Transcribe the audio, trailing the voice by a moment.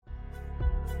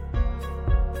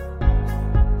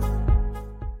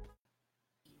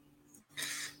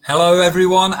Hello,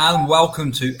 everyone, and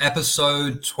welcome to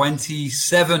episode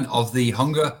 27 of the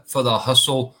Hunger for the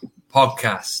Hustle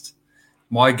podcast.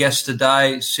 My guest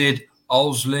today, Sid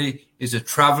Olsley, is a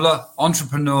traveler,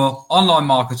 entrepreneur, online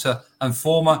marketer, and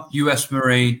former US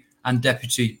Marine and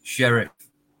Deputy Sheriff.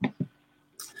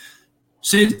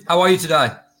 Sid, how are you today?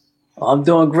 I'm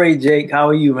doing great, Jake. How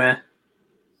are you, man?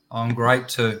 I'm great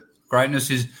too.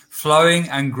 Greatness is flowing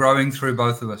and growing through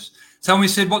both of us. Tell me,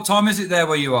 Sid, what time is it there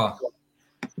where you are?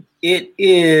 It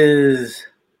is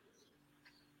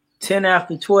 10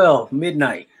 after 12,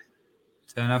 midnight.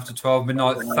 10 after 12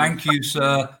 midnight. Thank you,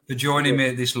 sir, for joining me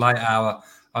at this late hour.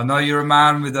 I know you're a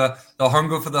man with the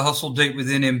hunger for the hustle deep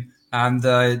within him, and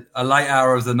a late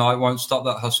hour of the night won't stop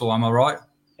that hustle. Am I right?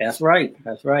 That's right.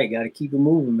 That's right. Got to keep it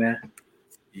moving, man.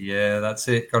 Yeah, that's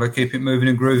it. Got to keep it moving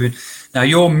and grooving. Now,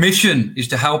 your mission is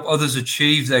to help others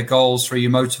achieve their goals through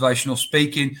your motivational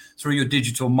speaking, through your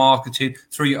digital marketing,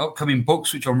 through your upcoming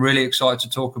books, which I'm really excited to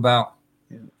talk about,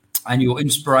 and your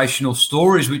inspirational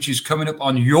stories, which is coming up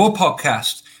on your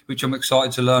podcast, which I'm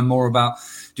excited to learn more about.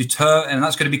 And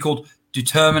that's going to be called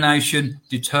Determination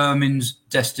Determines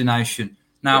Destination.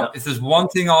 Now, if there's one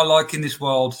thing I like in this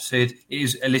world, Sid, it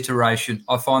is alliteration.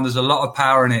 I find there's a lot of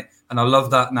power in it. And I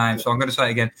love that name. So I'm going to say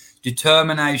it again.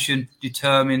 Determination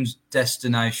determines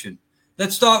destination.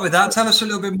 Let's start with that. Tell us a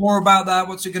little bit more about that.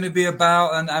 What's it going to be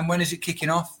about, and when is it kicking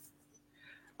off?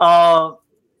 Well,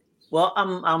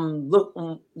 I'm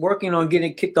working on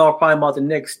getting it kicked off probably about the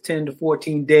next 10 to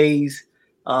 14 days.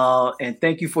 And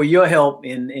thank you for your help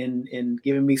in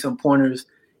giving me some pointers.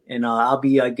 And I'll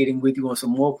be getting with you on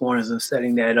some more pointers and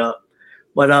setting that up.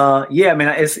 But yeah,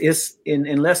 man, it's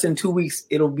in less than 2 weeks,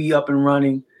 it'll be up and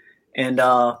running. And,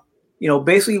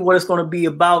 basically what it's going to be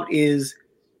about is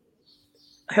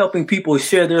helping people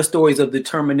share their stories of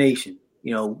determination,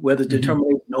 whether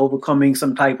determination overcoming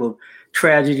some type of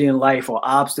tragedy in life or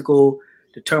obstacle,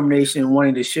 determination in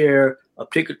wanting to share a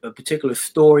particular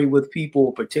story with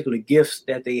people, particular gifts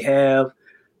that they have,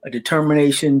 a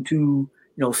determination to,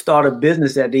 start a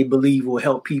business that they believe will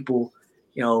help people.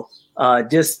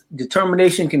 Just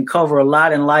determination can cover a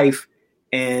lot in life,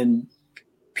 and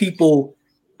people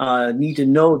need to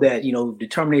know that,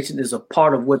 determination is a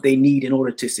part of what they need in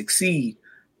order to succeed,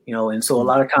 and so a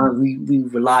lot of times we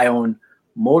rely on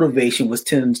motivation, which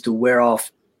tends to wear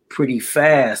off pretty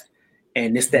fast.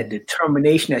 And it's that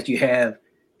determination that you have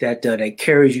that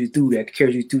carries you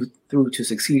through to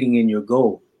succeeding in your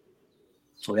goal.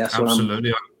 So that's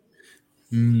absolutely.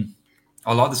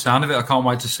 I like the sound of it. I can't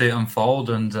wait to see it unfold,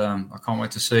 and I can't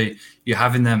wait to see you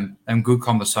having them good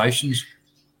conversations.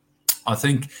 I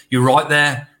think you're right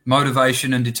there.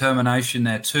 Motivation and determination,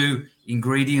 they're two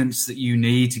ingredients that you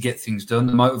need to get things done.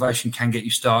 The motivation can get you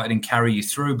started and carry you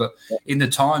through. But in the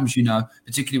times,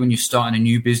 particularly when you're starting a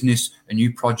new business, a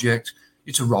new project,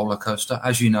 it's a roller coaster,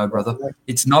 as you know, brother.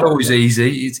 It's not always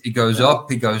easy. It goes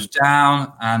up, it goes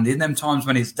down. And in them times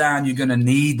when it's down, you're going to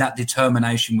need that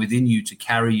determination within you to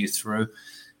carry you through.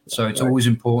 So it's always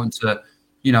important to,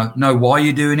 know why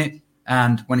you're doing it.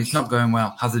 And when it's not going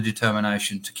well, have the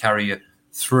determination to carry you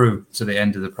through to the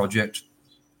end of the project.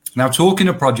 Now, talking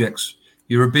of projects,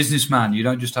 you're a businessman. You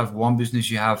don't just have one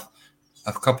business, you have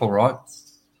a couple, right?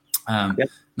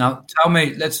 Now, tell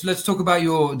me, let's talk about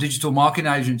your digital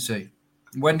marketing agency.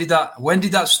 When did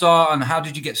that start, and how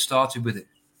did you get started with it?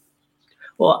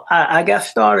 Well, I got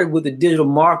started with the digital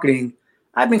marketing.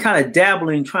 I've been kind of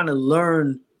dabbling, trying to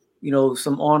learn,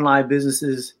 some online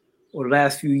businesses over the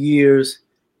last few years.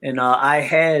 And I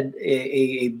had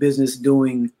a business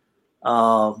doing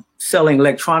selling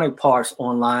electronic parts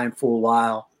online for a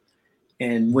while.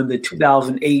 And when the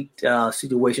 2008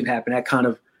 situation happened, that kind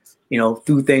of,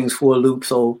 threw things for a loop.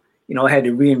 So, I had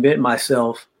to reinvent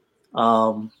myself.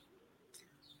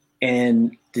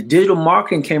 And the digital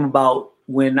marketing came about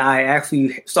when I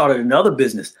actually started another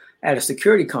business at a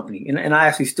security company. And I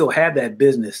actually still have that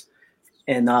business.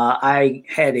 And I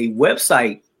had a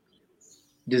website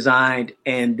designed,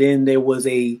 and then there was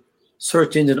a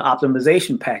search engine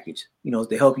optimization package,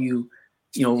 to help you,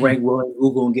 rank well in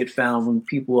Google and get found when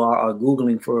people are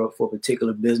Googling for a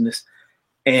particular business.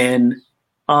 And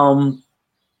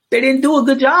they didn't do a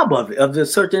good job of the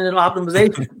search engine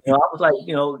optimization. I was like,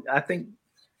 I think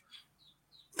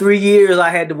 3 years I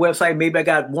had the website. Maybe I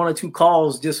got one or two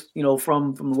calls just,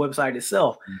 from the website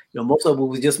itself. Most of it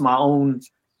was just my own,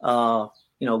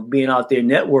 being out there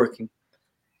networking.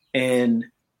 And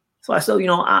so I said,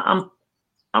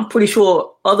 I'm pretty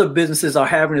sure other businesses are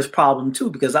having this problem too,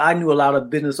 because I knew a lot of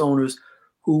business owners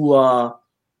who,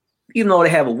 even though they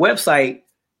have a website,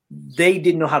 they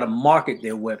didn't know how to market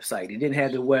their website. They didn't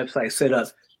have their website set up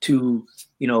to,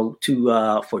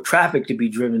 for traffic to be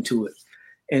driven to it.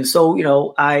 And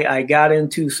so, I got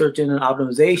into search engine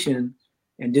optimization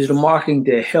and digital marketing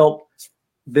to help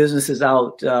businesses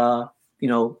out,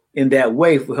 in that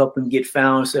way, for helping get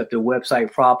found, set up their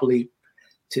website properly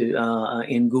to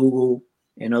in Google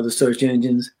and other search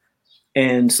engines.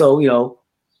 And so,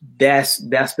 that's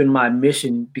been my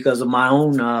mission because of my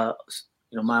own,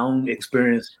 my own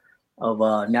experience of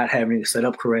not having it set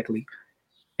up correctly.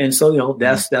 And so,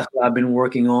 that's what I've been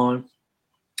working on,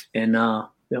 and I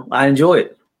enjoy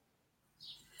it.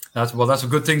 That's a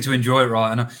good thing to enjoy it,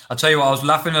 right? And I'll tell you what, I was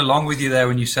laughing along with you there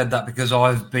when you said that, because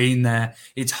I've been there.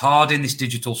 It's hard in this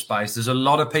digital space. There's a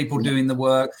lot of people doing the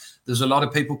work. There's a lot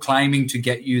of people claiming to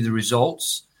get you the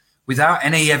results without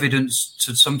any evidence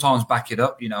to sometimes back it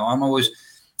up. I'm always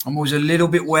a little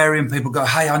bit wary when people go,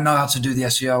 hey, I know how to do the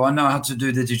SEO. I know how to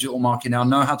do the digital marketing. I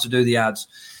know how to do the ads.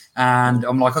 And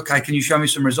I'm like, okay, can you show me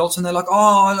some results? And they're like,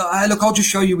 oh, hey, look, I'll just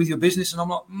show you with your business. And I'm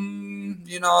like,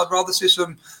 I'd rather see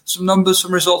some numbers,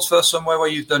 some results first somewhere where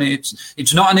you've done it.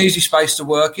 It's not an easy space to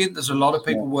work in. There's a lot of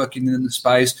people working in the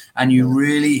space, and you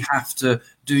really have to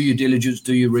do your diligence,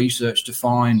 do your research to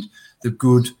find the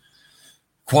good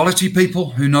quality people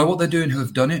who know what they're doing, who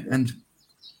have done it. And,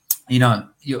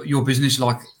 your business,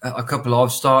 like a couple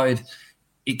I've started,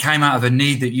 it came out of a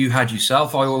need that you had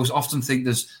yourself. I always often think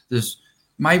there's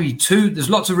maybe there's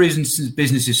lots of reasons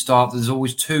businesses start. There's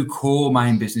always two core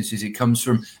main businesses. It comes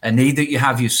from a need that you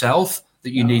have yourself,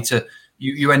 that you need to,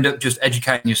 you end up just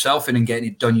educating yourself in and getting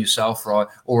it done yourself, right?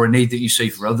 Or a need that you see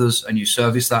for others and you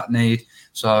service that need.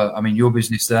 So, your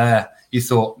business there, you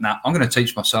thought, I'm going to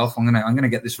teach myself. I'm going to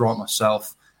get this right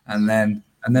myself. And then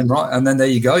there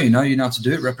you go. You know how to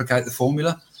do it, replicate the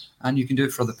formula, and you can do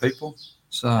it for other people.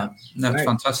 So that's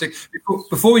fantastic.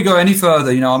 Before we go any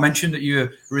further, I mentioned that you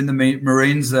were in the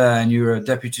Marines there, and you were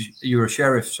a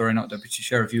sheriff. Sorry, not deputy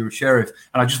sheriff. You were a sheriff.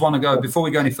 And I just want to go, before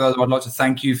we go any further, I'd like to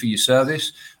thank you for your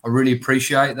service. I really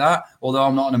appreciate that. Although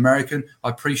I'm not an American,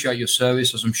 I appreciate your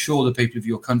service, as I'm sure the people of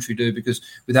your country do, because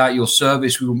without your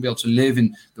service, we wouldn't be able to live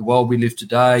in the world we live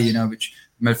today, which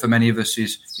for many of us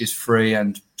is free.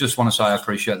 And just want to say I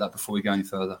appreciate that before we go any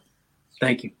further.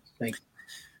 Thank you.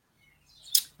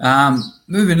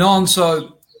 Moving on.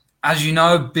 So, as you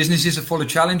know, businesses are full of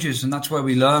challenges, and that's where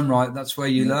we learn, right? That's where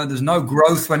you learn. There's no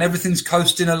growth when everything's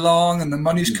coasting along and the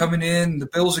money's coming in, the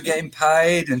bills are getting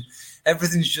paid, and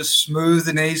everything's just smooth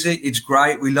and easy. It's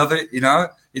great. We love it.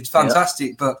 It's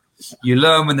fantastic. But you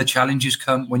learn when the challenges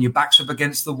come, when your back's up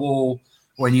against the wall,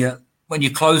 when you're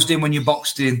closed in, when you're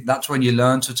boxed in. That's when you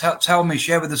learn. So tell me,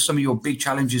 share with us some of your big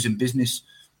challenges in business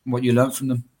and what you learned from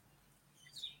them.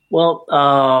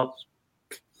 Well,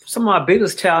 some of my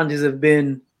biggest challenges have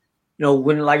been,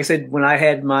 when I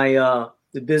had my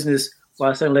the business where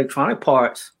I sell electronic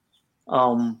parts,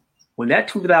 when that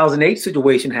 2008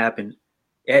 situation happened,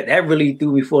 that really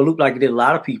threw me for a loop, like it did a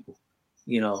lot of people,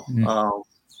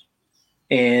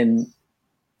 and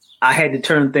I had to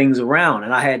turn things around,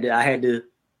 and I had to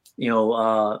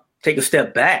take a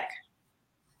step back,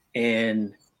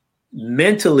 and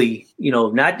mentally,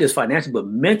 not just financially, but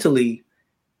mentally,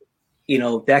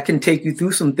 that can take you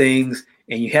through some things,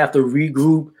 and you have to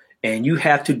regroup, and you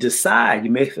have to decide.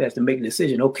 You may have to make a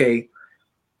decision. Okay,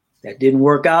 that didn't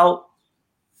work out.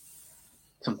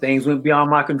 Some things went beyond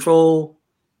my control,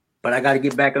 but I got to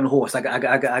get back on the horse. I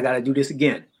got to do this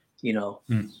again,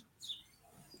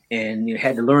 and you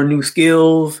had to learn new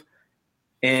skills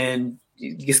and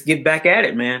just get back at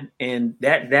it, man. And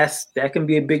that can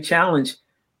be a big challenge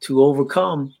to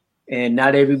overcome, and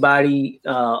not everybody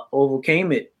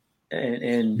overcame it.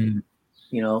 And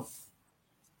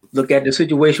look at the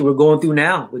situation we're going through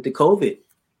now with the COVID.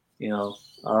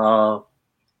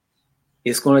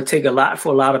 It's going to take a lot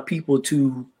for a lot of people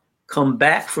to come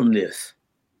back from this.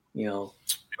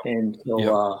 And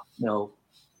so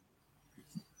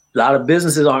a lot of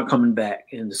businesses aren't coming back,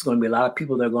 and there's going to be a lot of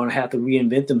people that are going to have to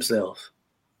reinvent themselves.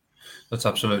 That's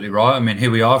absolutely right. I mean, here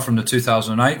we are from the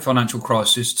 2008 financial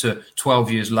crisis to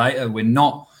 12 years later. We're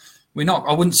not,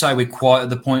 I wouldn't say we're quite at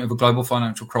the point of a global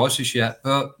financial crisis yet,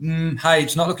 but hey,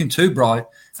 it's not looking too bright.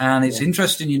 And it's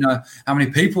interesting, how many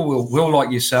people will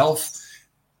like yourself,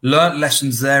 learnt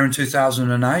lessons there in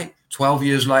 2008, 12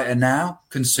 years later now,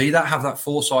 can see that, have that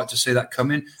foresight to see that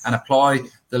coming and apply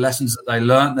the lessons that they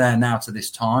learnt there now to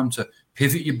this time, to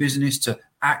pivot your business, to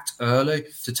act early,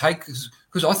 to take,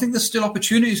 because I think there's still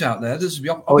opportunities out there. There's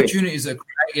opportunities that are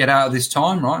created out of this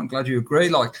time, right? I'm glad you agree.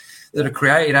 That are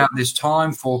created out of this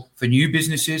time for new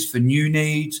businesses, for new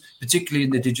needs, particularly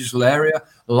in the digital area.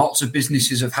 Lots of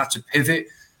businesses have had to pivot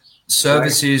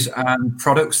services and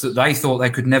products that they thought they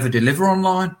could never deliver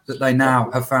online, that they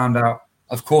now have found out,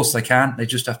 of course they can. They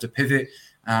just have to pivot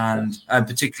and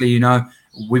particularly,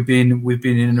 we've been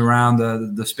in and around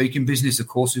the speaking business, the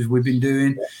courses we've been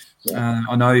doing.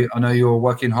 I know you're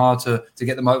working hard to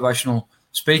get the motivational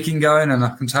speaking going, and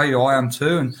I can tell you I am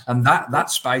too. And that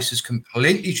space has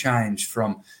completely changed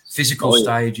from physical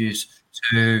stages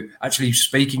to actually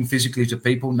speaking physically to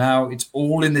people. Now it's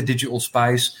all in the digital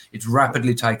space. It's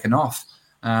rapidly taken off,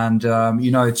 and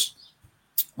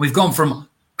we've gone from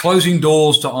closing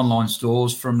doors to online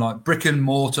stores, from like brick and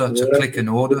mortar to click and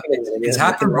order. It's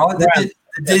happened, right?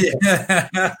 There's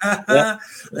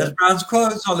Brown's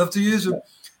quotes. I love to use them,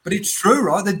 but it's true,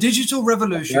 right? The digital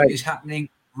revolution is happening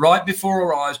right before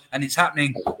our eyes, and it's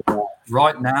happening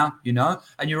right now.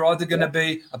 And you're either going to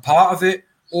be a part of it,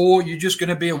 or you're just going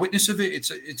to be a witness of it.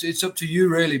 It's up to you,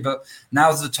 really. But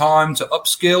now's the time to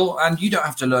upskill, and you don't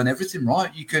have to learn everything,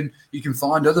 right? You can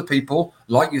find other people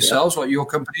like yourselves, like your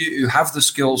company, who have the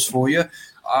skills for you.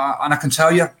 And I can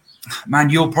tell you, man,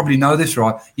 you'll probably know this,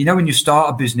 right? When you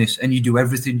start a business and you do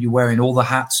everything, you're wearing all the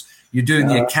hats, you're doing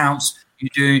the accounts,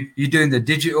 you're doing the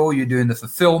digital, you're doing the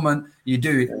fulfillment, you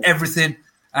do everything.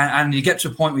 And you get to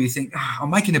a point where you think, I'm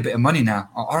making a bit of money now.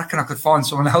 I reckon I could find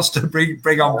someone else to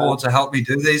bring on board to help me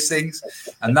do these things.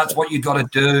 And that's what you've got to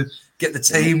do. Get the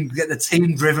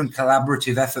team-driven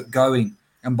collaborative effort going.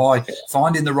 And by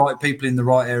finding the right people in the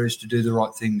right areas to do the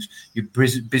right things, your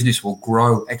business will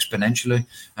grow exponentially.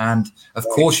 And, of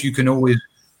course, you can always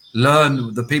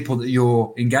learn the people that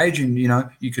you're engaging.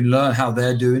 You can learn how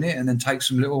they're doing it and then take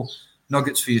some little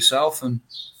nuggets for yourself. And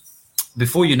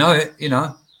before you know it,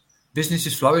 business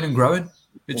is flowing and growing.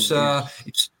 It's not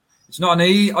an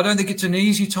easy. I don't think it's an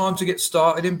easy time to get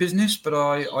started in business, but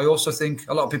I also think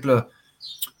a lot of people are,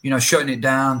 shutting it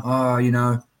down.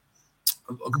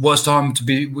 Worst time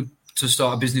to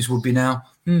start a business would be now.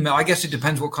 I guess it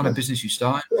depends what kind of business you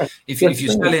start. If you're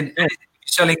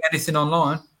selling anything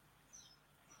online,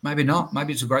 maybe not.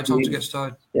 Maybe it's a great time to get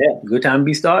started. Yeah, good time to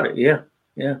be started. Yeah.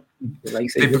 Like you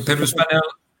say, people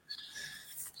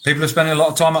are spending a lot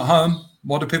of time at home.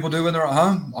 What do people do when they're at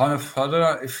home? I don't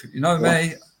know. If you know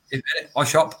me, I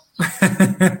shop.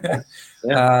 I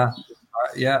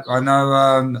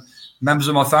know members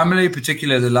of my family,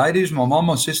 particularly the ladies, my mom,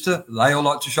 my sister, they all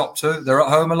like to shop too. They're at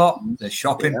home a lot. They're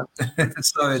shopping.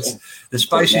 So the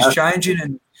space is changing,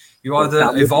 and you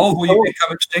either evolve or you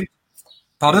become extinct.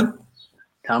 Pardon?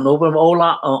 Time to open an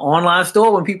online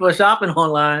store when people are shopping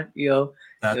online. You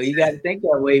got to think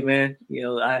that way, man.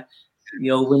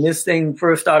 When this thing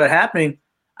first started happening,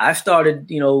 I started,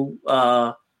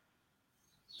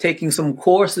 taking some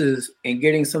courses and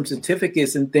getting some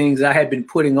certificates and things I had been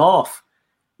putting off.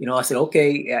 I said,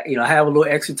 okay, I have a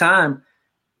little extra time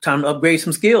to upgrade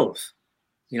some skills,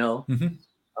 and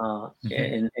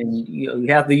you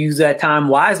have to use that time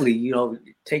wisely,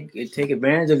 take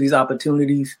advantage of these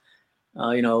opportunities.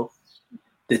 The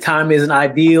time isn't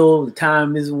ideal. The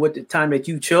time isn't what the time that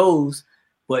you chose,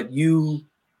 but you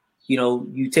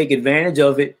take advantage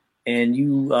of it, and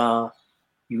you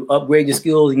upgrade your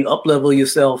skills and you up-level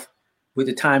yourself with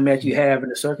the time that you have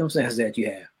and the circumstances that you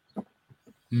have.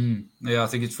 Yeah, I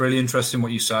think it's really interesting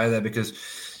what you say there, because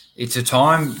it's a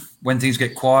time when things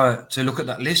get quiet to look at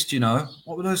that list,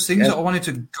 what were those things that I wanted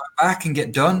to go back and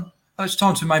get done? It's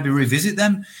time to maybe revisit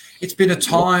them. It's been a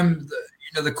time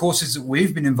that, the courses that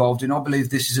we've been involved in, I believe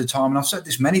this is a time, and I've said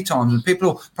this many times, and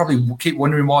people probably keep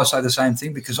wondering why I say the same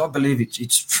thing, because I believe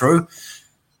it's true.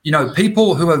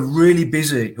 People who are really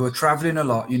busy, who are traveling a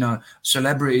lot,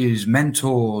 celebrities,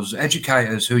 mentors,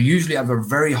 educators, who usually have a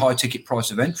very high ticket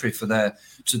price of entry for to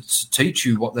teach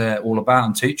you what they're all about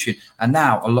and teach you. And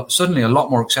now suddenly a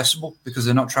lot more accessible because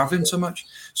they're not traveling so much.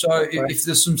 So if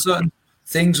there's some certain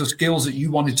things or skills that you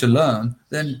wanted to learn,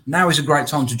 then now is a great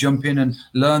time to jump in and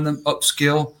learn them,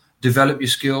 upskill, develop your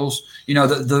skills.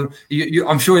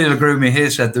 I'm sure you'll agree with me here,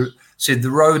 Sid,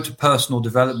 the road to personal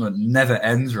development never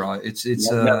ends, right? It's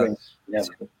a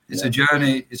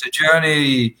journey. It's a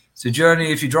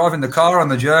journey. If you're driving the car on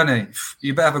the journey,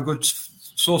 you better have a good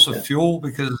source of fuel,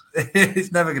 because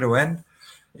it's never going to end.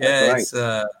 It's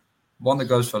one that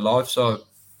goes for life. So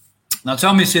now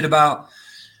tell me, Sid, about,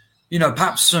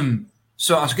 perhaps some,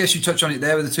 so I guess you touched on it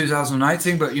there with the 2008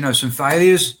 thing, but, some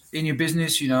failures in your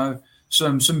business,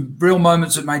 some real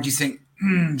moments that made you think,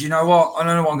 do you know what? I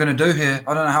don't know what I'm going to do here.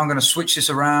 I don't know how I'm going to switch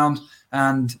this around.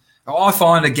 And I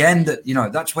find again that,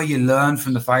 that's where you learn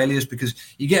from the failures, because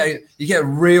you get a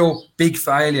real big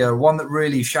failure, one that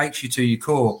really shakes you to your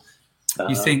core.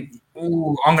 You think,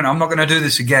 I'm not going to do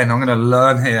this again. I'm going to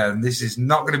learn here, and this is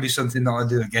not going to be something that I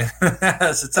do again.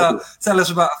 So tell us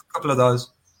about a couple of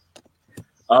those.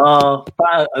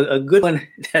 A good one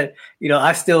that,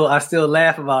 I still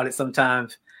laugh about it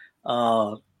sometimes.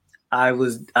 I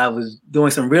was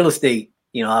doing some real estate.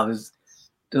 I was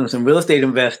doing some real estate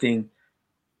investing,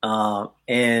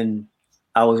 and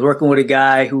I was working with a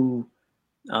guy who,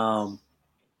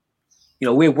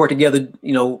 we had worked together,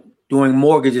 doing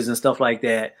mortgages and stuff like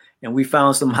that. And we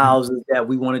found some houses that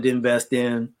we wanted to invest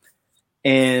in.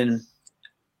 And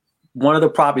one of the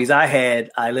properties I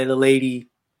let a lady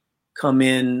come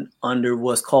in under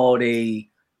what's called a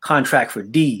contract for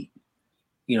deed,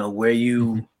 where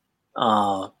you,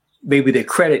 maybe the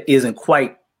credit isn't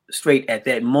quite straight at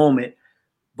that moment,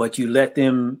 but you let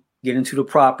them get into the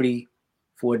property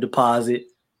for a deposit,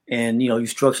 and you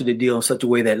structure the deal in such a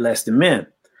way that lets them in.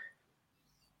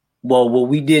 Well, what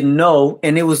we didn't know,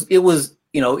 and it was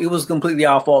completely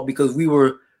our fault because we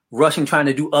were rushing trying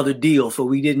to do other deals, so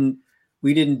we didn't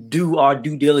do our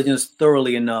due diligence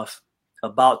thoroughly enough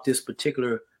about this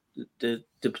particular the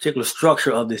particular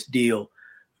structure of this deal.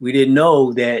 We didn't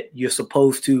know that you're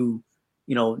supposed to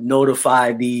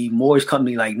notify the mortgage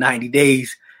company like 90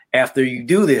 days after you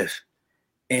do this.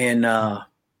 And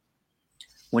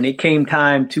when it came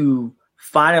time to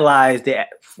finalize that,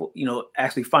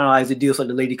 actually finalize the deal so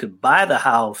the lady could buy the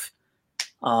house,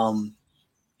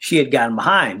 she had gotten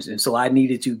behind. And so I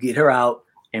needed to get her out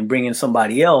and bring in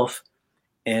somebody else,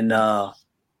 and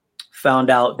found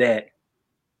out that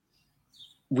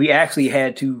we actually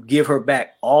had to give her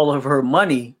back all of her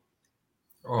money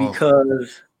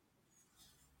because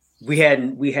we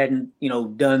hadn't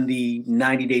done the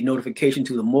 90-day notification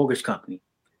to the mortgage company.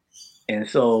 And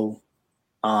so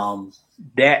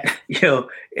that, and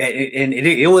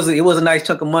it was a nice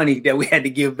chunk of money that we had to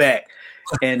give back.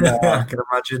 And I can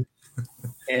imagine.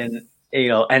 And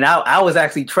and I was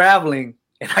actually traveling,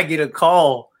 and I get a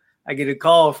call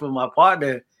from my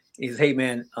partner. He says, "Hey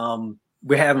man,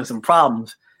 we're having some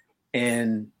problems."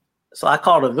 And so I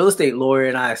called a real estate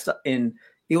lawyer, and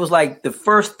it was like the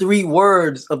first 3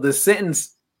 words of the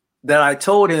sentence that I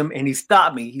told him, and he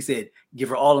stopped me. He said, "Give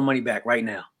her all the money back right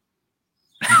now."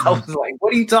 I was like,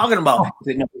 "What are you talking about?"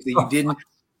 He said, "No," he said, "You didn't."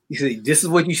 He said, "This is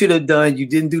what you should have done. You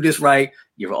didn't do this right.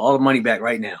 Give her all the money back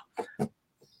right now."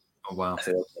 Oh wow! I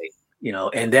said, "Okay,"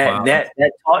 and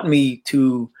that taught me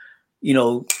to,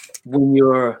 when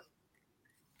you're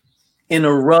in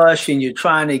a rush and you're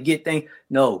trying to get things,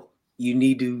 no, you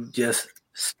need to just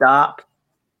stop.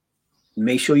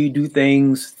 Make sure you do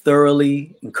things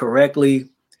thoroughly and correctly,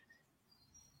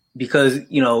 because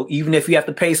even if you have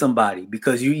to pay somebody,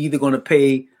 because you're either going to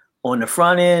pay on the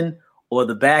front end or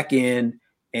the back end,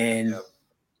 and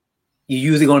you're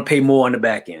usually going to pay more on the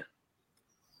back end.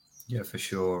 Yeah, for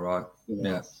sure, right?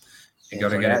 Yeah, you got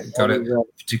to get it.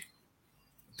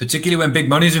 Particularly when big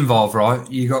money's involved, right?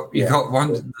 You got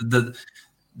one.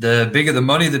 The bigger the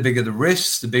money, the bigger the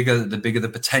risks, the bigger the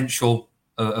potential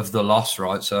of the loss,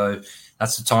 right? So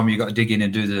that's the time you got to dig in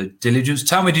and do the diligence.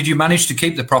 Tell me, did you manage to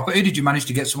keep the property? Did you manage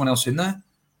to get someone else in there?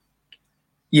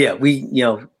 Yeah, we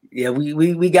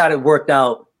got it worked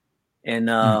out, and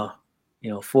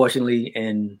fortunately,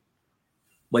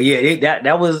 but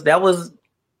that was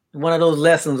one of those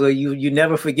lessons where you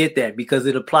never forget that, because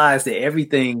it applies to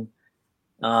everything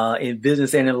in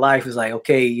business and in life. Is like,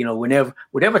 okay,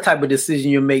 whatever type of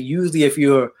decision you make, usually if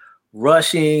you're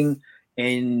rushing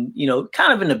and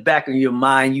kind of in the back of your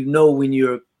mind, when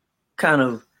you're kind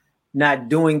of not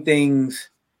doing things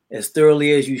as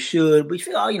thoroughly as you should, but you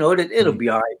feel, it'll be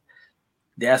all right.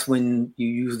 That's when you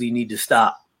usually need to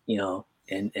stop,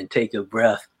 and take a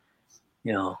breath,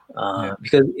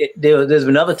 because there's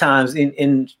been other times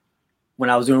in when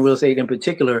I was doing real estate in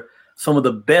particular, some of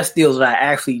the best deals that I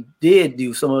actually did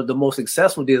do, some of the most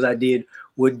successful deals I did,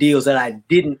 were deals that I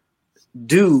didn't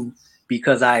do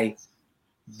because I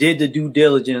did the due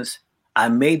diligence. I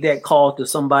made that call to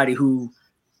somebody who,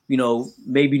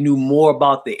 maybe knew more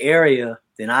about the area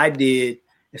than I did,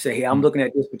 and say, "Hey, I'm looking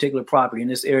at this particular property in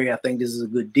this area. I think this is a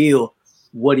good deal.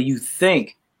 What do you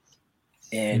think?"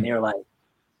 And they're like,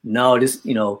 "No, there's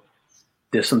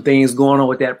some things going on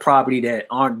with that property that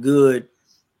aren't good."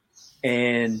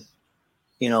 And,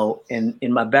 and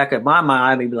in my back of my mind,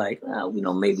 I may be like,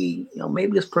 maybe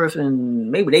this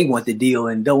person, maybe they want the deal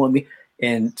and don't want me.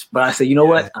 But I say, you know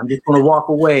what? I'm just going to walk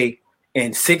away.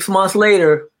 And 6 months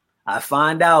later, I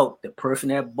find out the person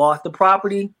that bought the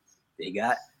property,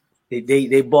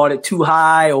 they bought it too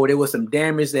high, or there was some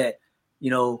damage that,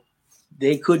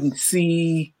 they couldn't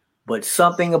see, but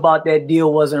something about that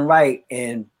deal wasn't right.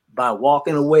 And by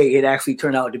walking away, it actually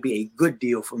turned out to be a good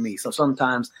deal for me. So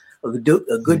sometimes a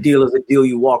good deal is a deal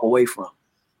you walk away from.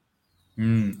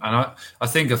 And I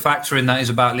think a factor in that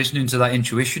is about listening to that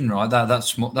intuition, right? That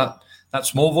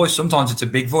small voice. Sometimes it's a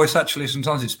big voice, actually.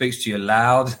 Sometimes it speaks to you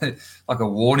loud, like a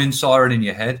warning siren in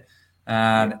your head.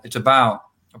 And it's about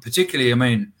particularly, I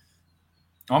mean,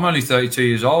 I'm only 32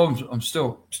 years old. I'm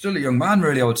still a young man,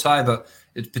 really, I would say. But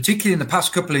it's particularly in the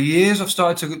past couple of years, I've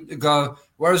started to go.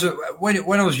 Whereas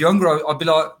when I was younger, I'd be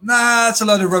like, nah, it's a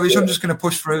load of rubbish. I'm just going to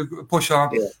push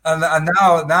on. Yeah. And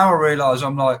now I realise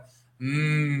I'm like,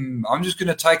 I'm just going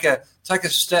to take a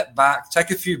step back, take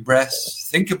a few breaths,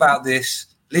 think about this,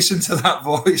 listen to that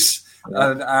voice,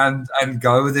 and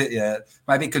go with it. Yeah,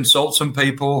 maybe consult some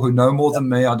people who know more than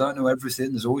me. I don't know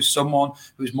everything. There's always someone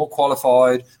who's more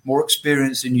qualified, more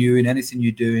experienced than you in anything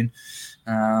you're doing.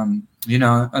 And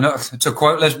to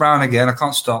quote Les Brown again, I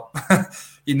can't stop.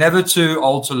 You're never too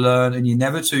old to learn, and you're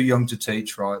never too young to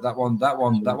teach. Right? That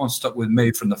one stuck with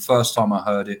me from the first time I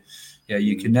heard it. Yeah,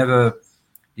 you can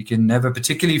never,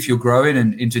 particularly if you're growing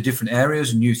and into different areas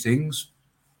and new things.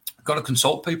 Got to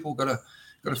consult people. Got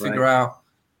to figure out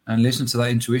and listen to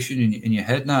that intuition in your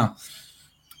head. Now,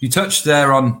 you touched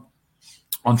there on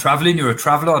traveling. You're a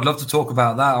traveler. I'd love to talk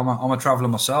about that. I'm a traveler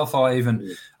myself.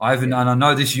 And I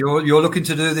know this. You're looking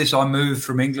to do this. I moved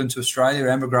from England to Australia,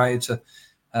 emigrated to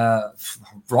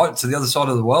right to the other side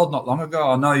of the world not long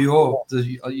ago. I know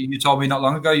you told me not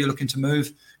long ago you're looking to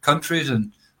move countries,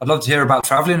 and I'd love to hear about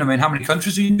traveling. I mean, how many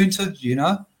countries have you been to? Do you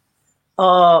know?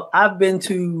 I've been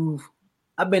to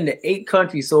 8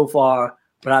 countries so far,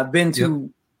 but I've been to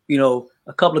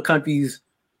a couple of countries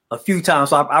a few times.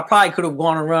 So I probably could have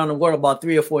gone around the world about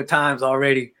 3 or 4 times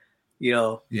already.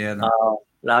 But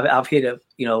I've hit a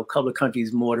couple of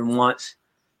countries more than once.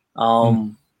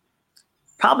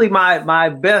 Probably my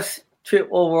best trip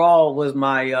overall was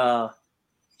my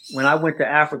when I went to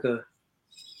Africa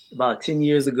about 10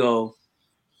 years ago,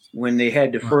 when they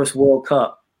had the first World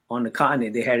Cup on the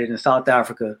continent. They had it in South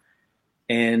Africa.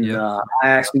 And I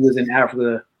actually was in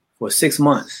Africa for 6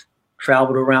 months,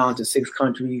 traveled around to 6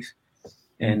 countries,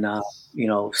 and,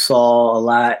 saw a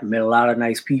lot, met a lot of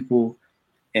nice people,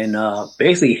 and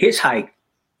basically hitchhiked,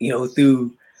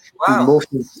 through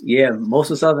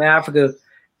most of Southern Africa.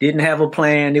 Didn't have a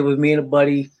plan. It was me and a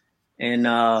buddy, and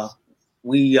I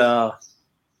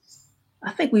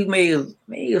think we may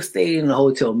have stayed in the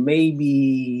hotel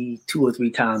maybe 2 or 3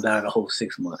 times out of the whole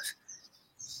 6 months.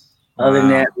 Other than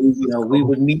that, we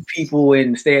would meet people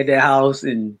and stay at their house,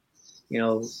 and it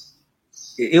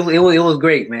was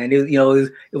great, man. It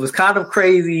was kind of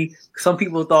crazy. Some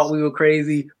people thought we were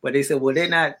crazy, but they said, well, they're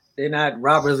not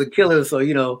robbers or killers, so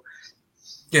no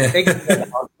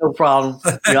problem.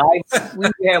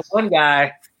 We had one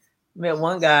guy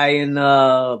in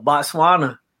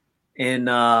Botswana, and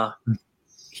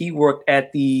he worked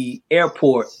at the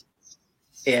airport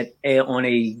on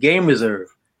a game reserve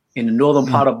in the northern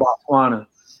part of Botswana,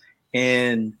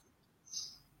 and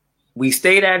we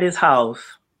stayed at his house.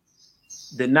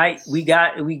 The night we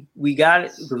got it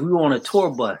because we were on a tour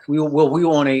bus. We were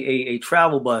on a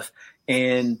travel bus,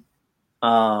 and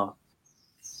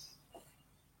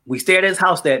we stayed at his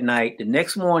house that night. The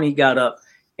next morning he got up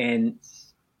and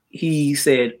he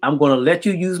said, "I'm going to let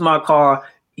you use my car."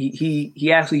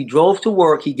 He actually drove to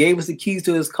work. He gave us the keys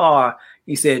to his car.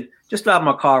 He said, "Just drive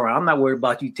my car around. I'm not worried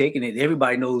about you taking it.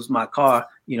 Everybody knows my car.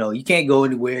 You can't go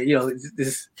anywhere.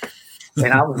 This."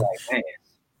 And I was like, man,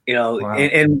 wow.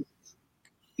 and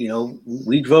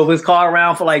we drove his car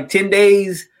around for like 10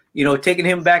 days, taking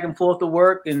him back and forth to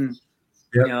work, and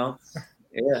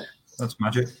that's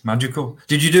magical.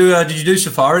 Did you do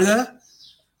safari there?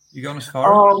 You go on a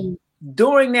safari?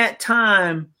 During that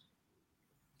time,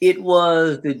 it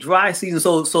was the dry season,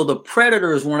 so the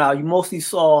predators weren't out. You mostly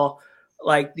saw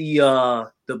like the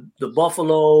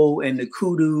buffalo and the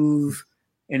kudus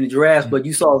and the giraffes, but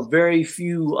you saw very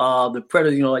few the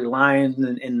predators, like lions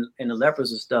and the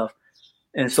leopards and stuff.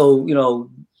 And so,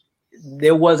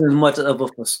 there wasn't much of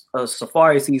a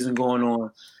safari season going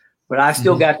on, but I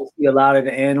still got to see a lot of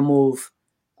the animals.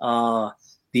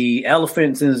 The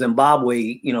elephants in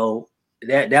Zimbabwe,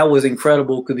 that was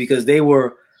incredible because they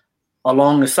were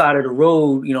along the side of the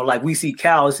road, like we see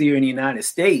cows here in the United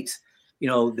States.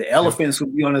 The elephants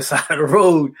would be on the side of the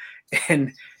road,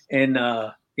 and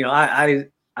I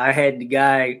had the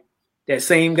guy, that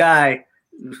same guy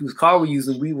whose car we're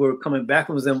using. We were coming back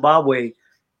from Zimbabwe,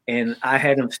 and I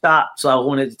had him stop. So I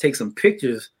wanted to take some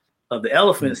pictures of the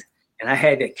elephants, and I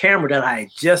had that camera that I had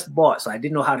just bought, so I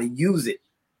didn't know how to use it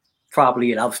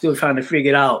properly, and I was still trying to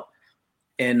figure it out.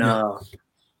 And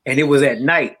it was at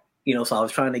night, so I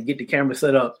was trying to get the camera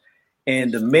set up.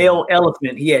 And the male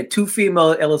elephant, he had 2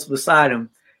 female elephants beside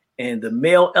him, and the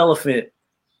male elephant,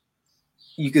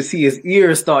 you could see his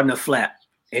ears starting to flap,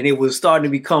 and it was starting to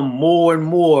become more and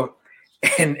more.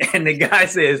 And the guy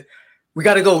says, we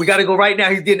gotta go right now.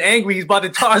 He's getting angry. He's about to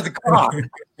charge the car.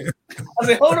 I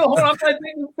said, hold on, I'm trying to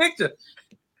take this picture.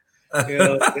 We get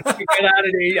out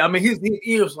of there. I mean,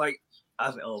 he was like,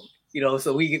 I said, oh,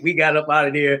 so we got up out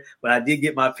of there, but I did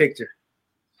get my picture.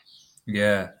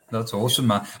 Yeah, that's awesome,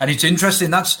 man. And it's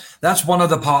interesting. That's one of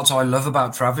the parts I love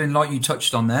about traveling, like you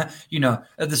touched on there. In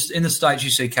the States, you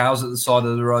see cows at the side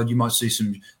of the road. You might see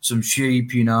some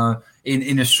sheep.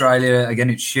 In Australia,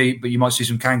 again, it's sheep, but you might see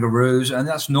some kangaroos, and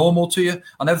that's normal to you.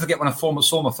 I'll never forget when I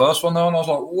saw my first one, though, and I was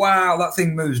like, wow, that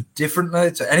thing moves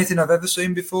differently to anything I've ever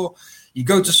seen before. You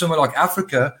go to somewhere like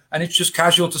Africa, and it's just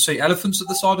casual to see elephants at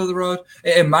the side of the road.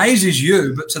 It amazes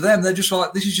you, but to them, they're just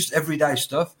like, this is just everyday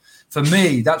stuff. For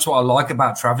me, that's what I like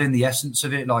about traveling, the essence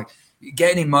of it, like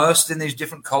getting immersed in these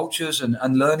different cultures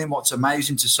and learning what's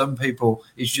amazing to some people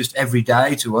is just every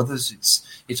day to others.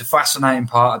 It's a fascinating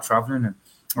part of traveling. And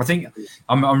I think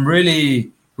I'm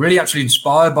really, really actually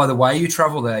inspired by the way you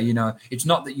travel there. It's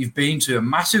not that you've been to a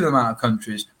massive amount of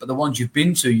countries, but the ones you've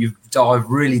been to, you've dived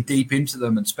really deep into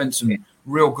them and spent some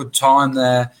real good time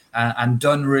there and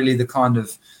done really the kind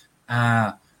of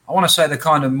I want to say the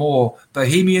kind of more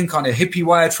bohemian, kind of hippie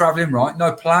way of traveling, right?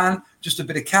 No plan, just a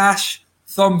bit of cash,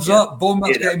 thumbs up, boom,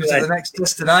 let's get me to the next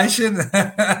destination.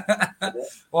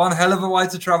 One hell of a way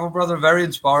to travel, brother. Very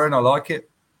inspiring. I like it.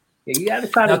 Yeah, you got to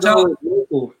try to go as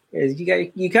local.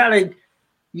 You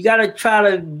got to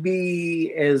try to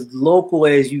be as local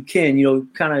as you can.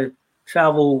 Kind of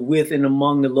travel with and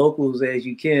among the locals as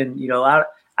you can. I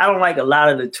don't like a lot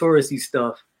of the touristy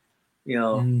stuff.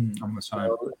 I'm the same.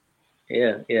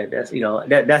 Yeah, that's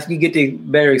that's you get the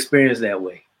better experience that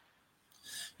way.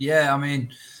 Yeah, I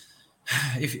mean,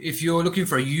 if you're looking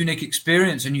for a unique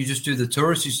experience and you just do the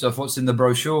touristy stuff, what's in the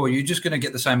brochure, you're just going to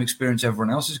get the same experience everyone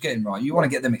else is getting, right? You want to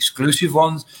get them exclusive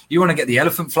ones. You want to get the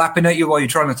elephant flapping at you while you're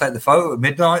trying to take the photo at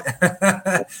midnight.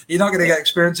 You're not going to get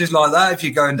experiences like that if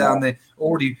you're going down the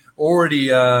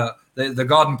the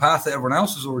garden path that everyone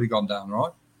else has already gone down,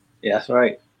 right? Yeah, that's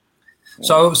right.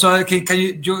 So can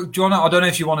you do you want to, I don't know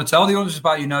if you want to tell the audience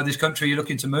about this country you're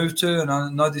looking to move to, and I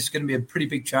know this is going to be a pretty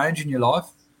big change in your life.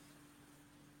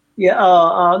 Yeah,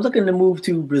 I'm looking to move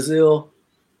to Brazil,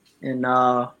 and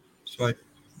Sweet.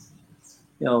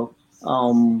 I'll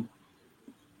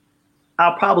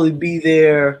probably be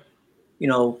there,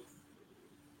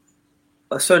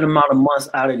 a certain amount of months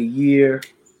out of the year.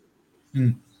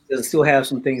 Because I still have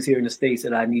some things here in the States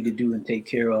that I need to do and take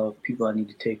care of, people I need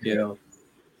to take care of.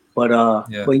 But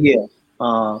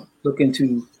looking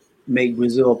to make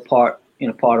Brazil a part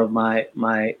of my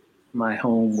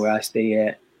home where I stay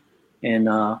at, and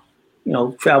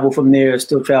travel from there.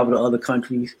 Still travel to other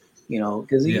countries,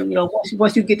 because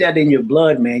once you get that in your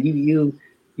blood, man, you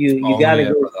got to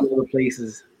go to other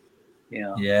places.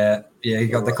 Yeah. They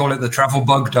call it the travel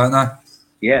bug, don't they?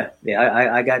 Yeah.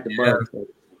 I got the bug. Yeah.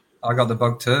 I got the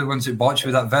bug too. Once it bites you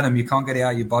with that venom, you can't get it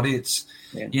out of your body. It's,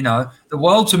 the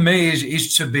world to me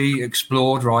is to be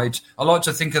explored, right? I like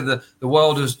to think of the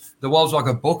world as the world's like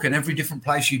a book, and every different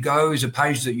place you go is a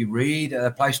page that you read, a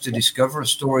place to discover, a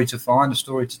story to find, a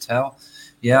story to tell.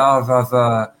 Yeah,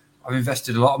 I've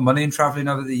invested a lot of money in traveling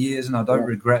over the years, and I don't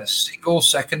regret a single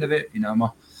second of it.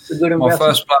 My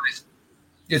first place.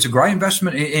 It's a great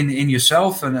investment in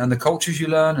yourself and the cultures you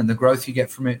learn and the growth you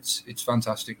get from it. It's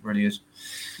fantastic, it really is.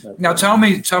 Now, tell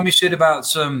me, Sid, about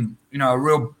some, a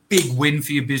real big win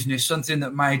for your business, something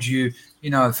that made you,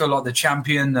 feel like the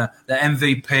champion, the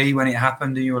MVP when it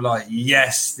happened, and you were like,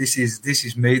 yes, this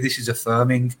is me. This is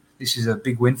affirming. This is a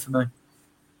big win for me.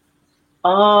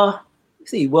 Let's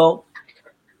see. Well,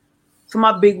 some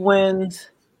of my big wins,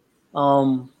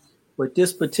 with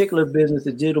this particular business,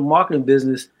 the digital marketing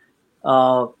business,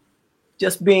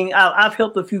 just being out, I've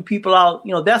helped a few people out.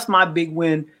 That's my big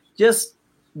win. Just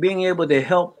being able to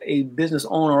help a business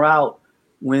owner out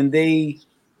when they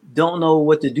don't know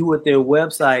what to do with their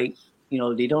website.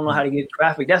 They don't know how to get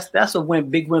traffic. That's a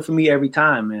big win for me every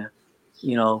time, man.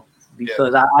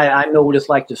 Because I know what it's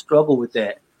like to struggle with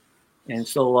that. And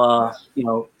so,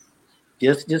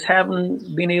 just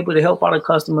being able to help out a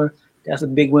customer, that's a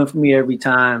big win for me every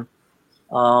time.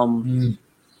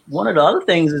 One of the other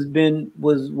things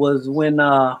was when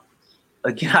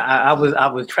again I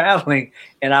was traveling,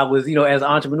 and I was as an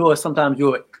entrepreneur, sometimes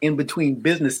you're in between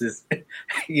businesses, I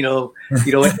know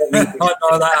that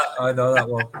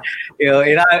one.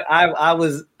 And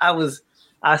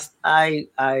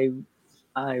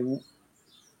I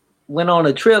went on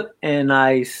a trip, and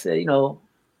I said, I'm going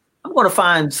to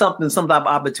find some type of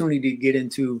opportunity to get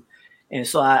into, and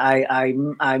so I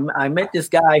met this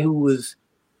guy who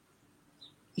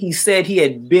he said he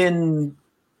had been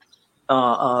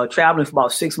traveling for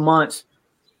about 6 months,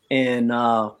 and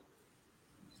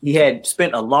he had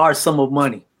spent a large sum of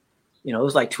money. It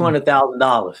was like $200,000.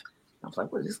 I was like,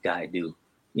 what does this guy do?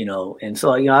 And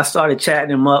so, I started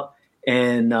chatting him up,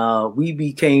 and we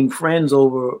became friends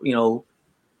over, 3 or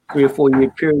 4 year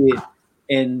period.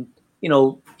 And,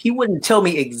 he wouldn't tell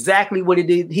me exactly what he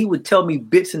did. He would tell me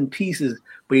bits and pieces,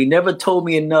 but he never told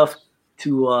me enough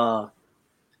to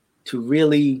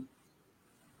really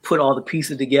put all the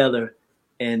pieces together.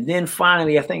 And then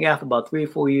finally, I think after about 3 or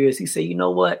 4 years, he said, you know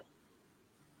what?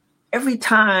 Every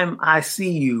time I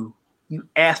see you, you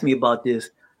ask me about this,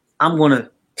 I'm going to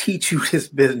teach you this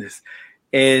business.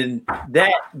 And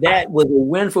that was a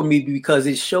win for me, because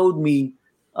it showed me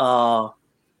how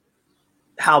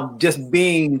just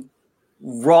being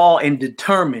raw and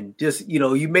determined, just,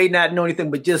 you may not know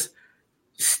anything, but just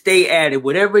stay at it.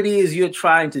 Whatever it is you're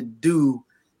trying to do,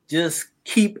 just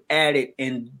keep at it,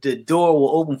 and the door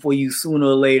will open for you sooner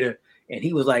or later. And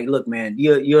he was like, look, man,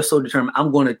 you're so determined.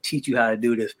 I'm going to teach you how to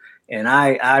do this. And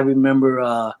I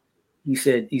remember he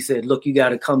said, look, you got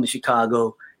to come to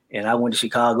Chicago. And I went to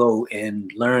Chicago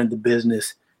and learned the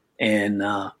business. And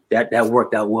that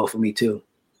worked out well for me too.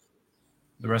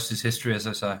 The rest is history, as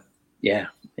I say. Yeah.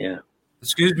 Yeah.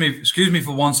 Excuse me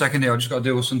for 1 second here. I just got to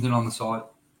deal with something on the side.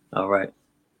 All right.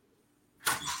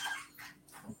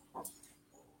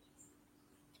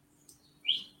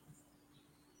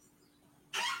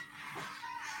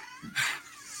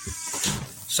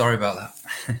 Sorry about that.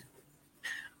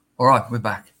 All right, we're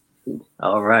back.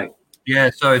 All right. Yeah,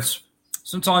 so it's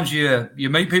sometimes you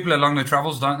meet people along the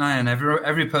travels, don't they? And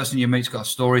every person you meet's got a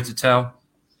story to tell.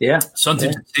 Yeah.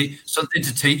 Something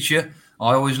to teach you.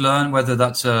 I always learn, whether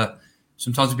that's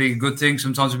sometimes it'd be a good thing,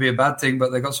 sometimes it'd be a bad thing,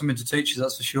 but they got something to teach you,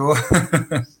 that's for sure.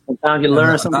 Sometimes you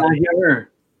learn, sometimes you earn.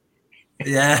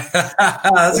 Yeah,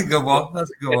 that's a good one.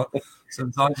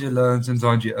 Sometimes you learn,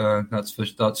 sometimes you earn.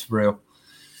 That's real.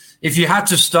 If you had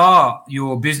to start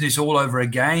your business all over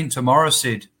again tomorrow,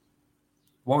 Sid,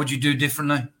 what would you do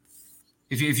differently?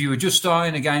 If you were just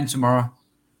starting again tomorrow?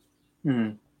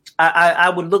 I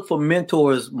would look for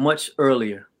mentors much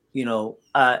earlier.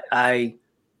 I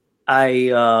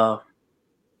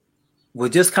was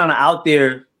just kind of out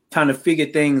there trying to figure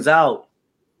things out,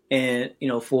 and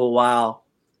for a while,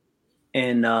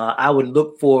 and I would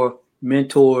look for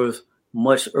mentors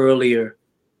much earlier,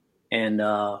 and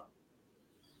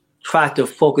try to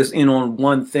focus in on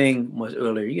one thing much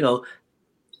earlier.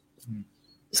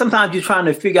 Sometimes you're trying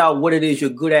to figure out what it is you're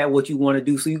good at, what you want to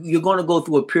do. So you're going to go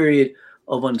through a period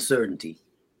of uncertainty,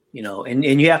 and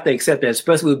you have to accept that,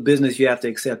 especially with business. You have to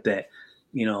accept that,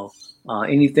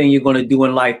 anything you're going to do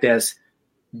in life that's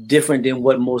different than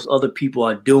what most other people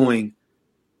are doing,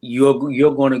 you're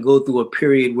going to go through a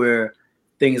period where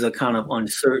things are kind of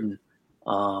uncertain.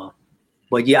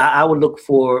 But yeah, I would look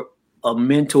for a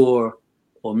mentor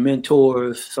or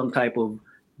mentors, some type of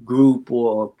group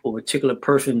or a particular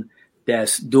person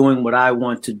that's doing what I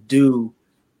want to do,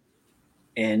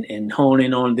 and hone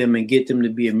in on them and get them to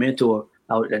be a mentor.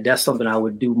 That's something I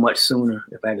would do much sooner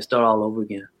if I had to start all over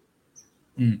again.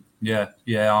 Yeah,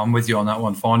 I'm with you on that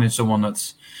one. Finding someone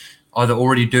that's either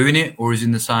already doing it or is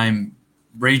in the same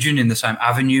region, in the same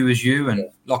avenue as you, and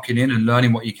locking in and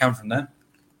learning what you can from them.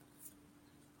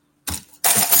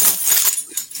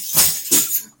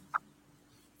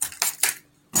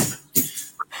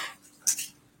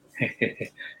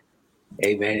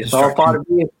 Hey man, it's all part of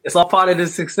it. It's all part of the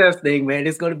success thing, man.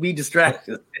 It's going to be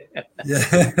distractions.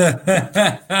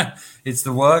 Yeah, it's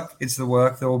the work.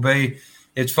 There will be.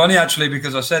 It's funny actually,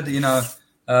 because I said that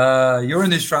you're in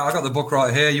this track. I got the book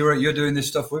right here. You're doing this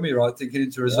stuff with me, right? Thinking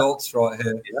into results right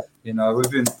here. Yeah.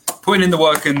 We've been putting in the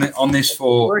work on this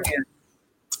for.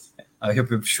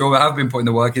 I'm sure I have been putting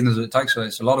the work in as it takes. So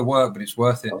it's a lot of work, but it's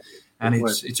worth it. And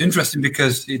it's interesting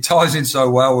because it ties in so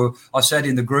well. I said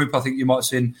in the group, I think you might have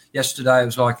seen yesterday, it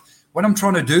was like, when I'm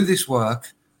trying to do this work,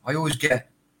 I always get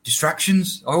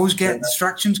distractions.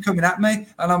 Distractions coming at me.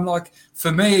 And I'm like,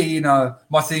 for me,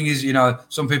 my thing is,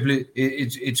 some people,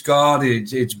 it's God,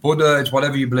 it's Buddha, it's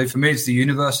whatever you believe. For me, it's the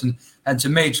universe. And to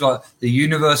me, it's like the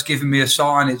universe giving me a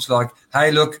sign. It's like,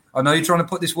 hey, look, I know you're trying to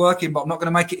put this work in, but I'm not going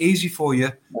to make it easy for you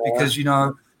because,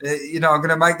 I'm going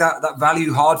to make that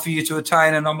value hard for you to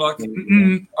attain. And I'm like,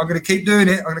 I'm going to keep doing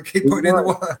it. I'm going to keep putting in the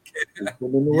work. Put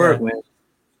in the work, man.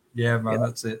 Yeah, man,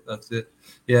 that's it.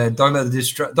 Yeah, don't let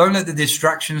the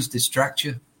distractions distract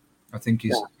you, I think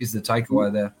is the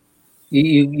takeaway there.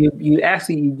 You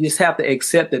actually just have to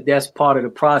accept that that's part of the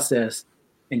process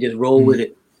and just roll with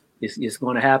it. It's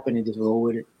going to happen, and just roll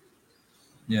with it.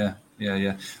 Yeah.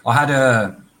 I had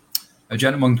a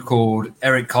gentleman called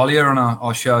Eric Collier on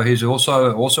our show. He's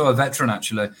also a veteran,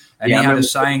 actually. And he had a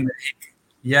saying that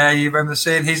you remember the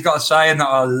saying? He's got a saying that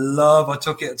I love. I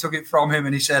took it from him,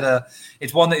 and he said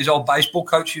it's one that his old baseball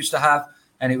coach used to have,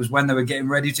 and it was when they were getting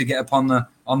ready to get up on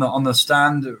on the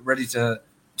stand, ready to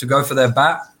go for their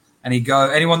bat, and he'd go,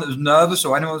 anyone that was nervous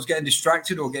or anyone that was getting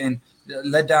distracted or getting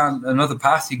led down another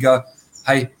path, he'd go,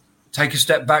 hey, take a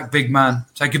step back, big man,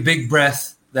 take a big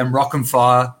breath, then rock and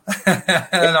fire.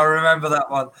 And I remember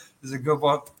that one. It's a good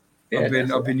one. Yeah,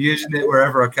 I've been using it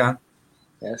wherever I can.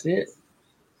 That's it.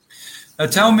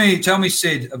 Tell me,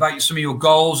 Sid, about some of your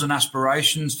goals and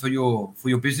aspirations for your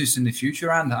business in the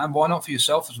future, and why not for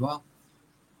yourself as well?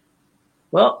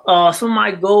 Well, some of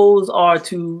my goals are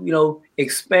to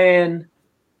expand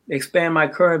my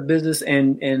current business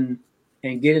and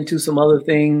get into some other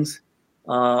things,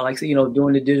 like I said,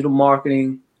 doing the digital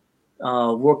marketing,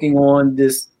 working on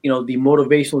this, the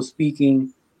motivational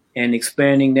speaking, and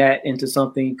expanding that into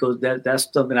something, because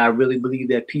that's something I really believe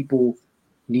that people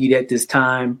need at this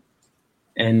time.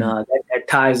 And that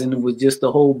ties in with just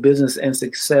the whole business and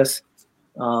success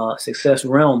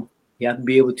realm. You have to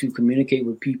be able to communicate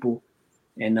with people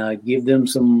and give them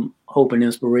some hope and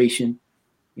inspiration.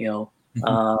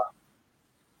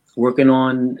 Working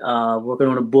on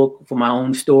a book for my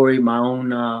own story, my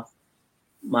own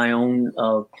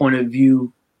point of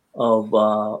view of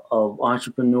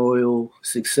entrepreneurial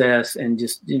success, and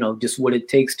just what it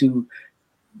takes to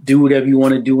do whatever you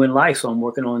want to do in life. So I'm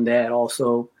working on that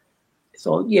also.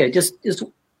 So yeah, just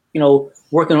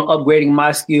working on upgrading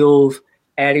my skills,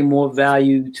 adding more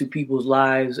value to people's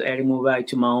lives, adding more value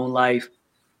to my own life,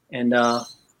 and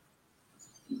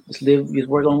just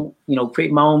work on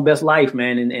create my own best life,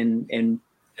 man, and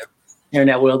sharing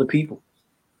that with other people.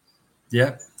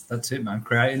 Yeah, that's it, man.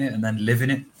 Creating it and then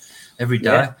living it every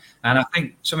day. Yeah. And I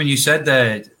think something you said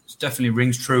there definitely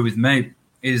rings true with me,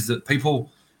 is that it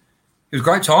was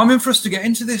great timing for us to get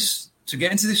into this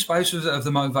space of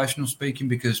the motivational speaking,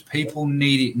 because people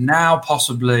need it now,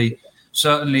 possibly,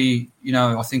 certainly,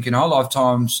 I think in our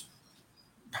lifetimes,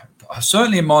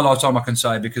 certainly in my lifetime, I can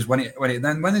say, because when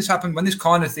this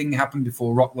kind of thing happened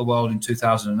before Rock the World in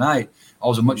 2008, I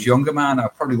was a much younger man. I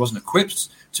probably wasn't equipped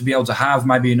to be able to have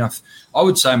maybe enough, I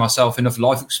would say myself, enough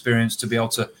life experience to be able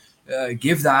to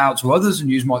give that out to others and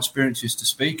use my experiences to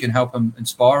speak and help them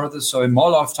inspire others. So in my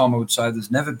lifetime, I would say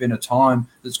there's never been a time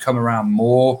that's come around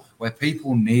more where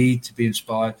people need to be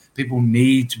inspired. People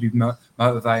need to be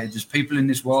motivated. There's people in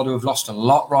this world who have lost a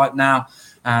lot right now.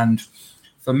 And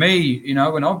for me,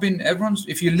 when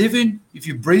if you're living, if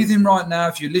you're breathing right now,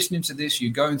 if you're listening to this,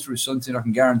 you're going through something, I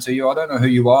can guarantee you, I don't know who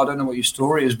you are, I don't know what your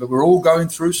story is, but we're all going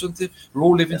through something. We're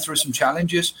all living through some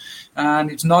challenges, and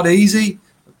it's not easy.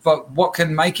 But what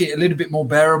can make it a little bit more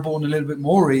bearable and a little bit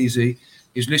more easy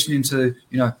is listening to,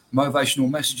 motivational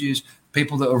messages,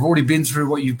 people that have already been through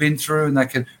what you've been through, and they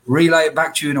can relay it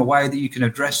back to you in a way that you can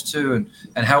address to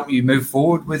and help you move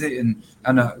forward with it and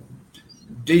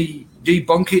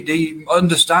debunk it,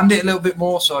 understand it a little bit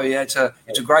more. So yeah, it's a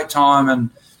great time,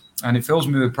 and it fills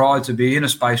me with pride to be in a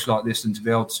space like this and to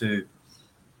be able to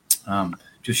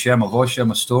just share my voice, share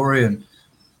my story. And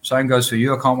same goes for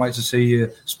you. I can't wait to see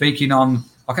you speaking on.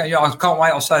 Okay, yeah, I can't wait.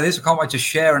 I'll say this: I can't wait to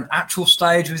share an actual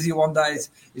stage with you one day.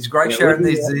 It's great sharing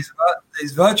these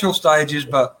virtual stages,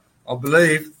 but I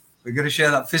believe we're going to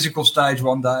share that physical stage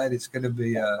one day, and it's going to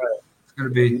be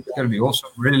awesome.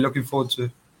 Really looking forward to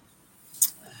it.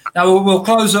 Now we'll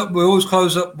close up. We always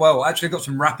close up. Well, actually, I've got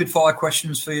some rapid fire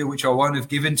questions for you, which I won't have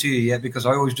given to you yet because I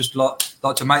always just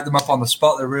like to make them up on the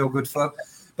spot. They're real good fun.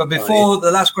 But before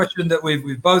the last question that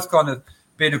we've both kind of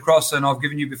been across and I've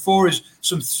given you before is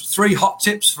some 3 hot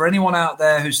tips for anyone out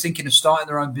there who's thinking of starting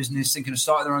their own business, thinking of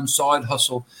starting their own side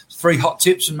hustle. 3 hot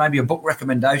tips and maybe a book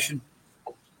recommendation.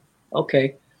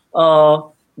 Okay.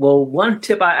 Well, one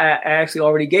tip I actually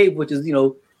already gave, which is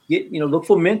look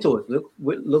for mentors.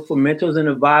 Look for mentors and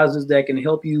advisors that can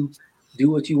help you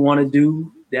do what you want to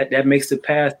do. That makes the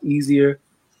path easier,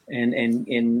 and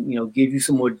give you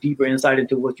some more deeper insight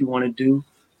into what you want to do.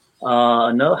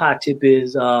 Another hot tip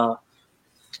is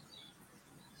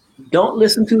don't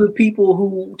listen to the people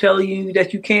who tell you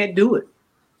that you can't do it.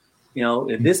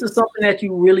 If this is something that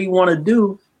you really want to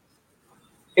do,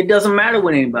 it doesn't matter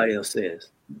what anybody else says.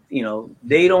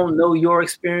 They don't know your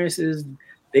experiences.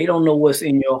 They don't know what's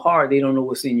in your heart. They don't know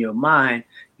what's in your mind.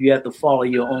 You have to follow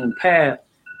your own path,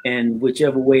 and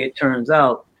whichever way it turns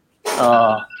out,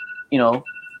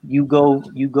 you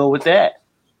go with that.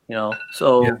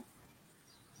 So. Yeah.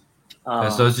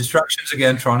 There's those distractions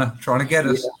again, trying to get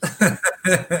us.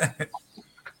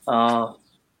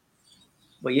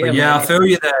 But yeah, I feel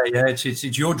you there. Yeah,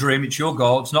 it's your dream, it's your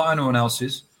goal, it's not anyone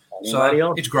else's.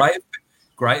 It's great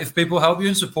if people help you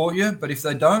and support you, but if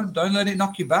they don't let it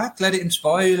knock you back. Let it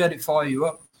inspire you. Let it fire you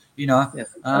up. Yeah.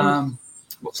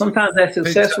 Sometimes that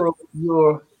success,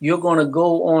 you're going to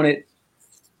go on it.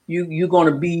 You're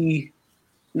going to be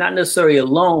not necessarily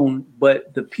alone,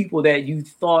 but the people that you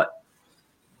thought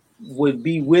would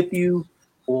be with you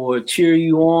or cheer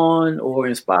you on or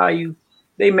inspire you,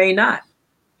 they may not.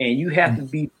 And you have to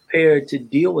be prepared to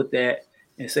deal with that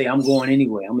and say, I'm going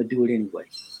anyway. I'm going to do it anyway.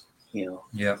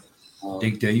 Yeah.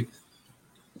 Dig deep.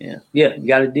 Yeah. You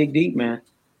got to dig deep, man.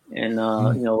 And,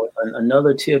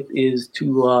 another tip is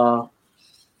to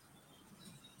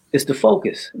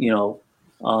focus,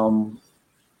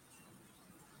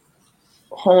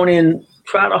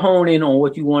 try to hone in on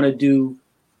what you want to do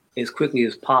as quickly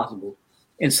as possible.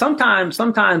 And sometimes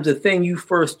the thing you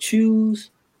first choose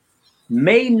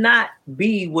may not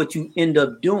be what you end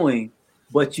up doing,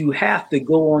 but you have to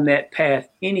go on that path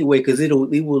anyway, because it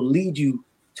will lead you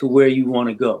to where you want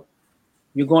to go.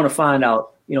 You're going to find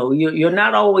out, you're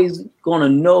not always going to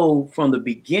know from the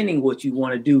beginning what you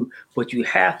want to do, but you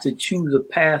have to choose a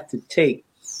path to take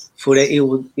so that it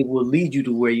will lead you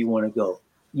to where you want to go.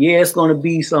 Yeah, it's going to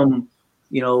be some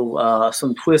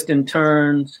twists and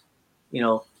turns,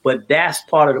 but that's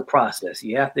part of the process.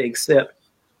 You have to accept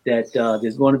that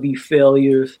there's going to be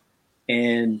failures.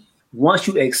 And once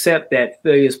you accept that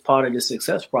failure is part of the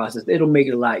success process, it'll make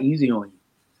it a lot easier on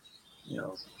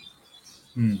you.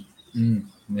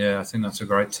 Yeah, I think that's a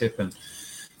great tip. And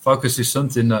focus is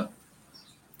something that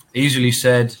easily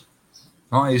said,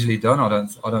 not easily done. I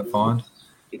don't find.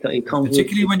 It comes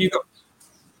particularly when you got.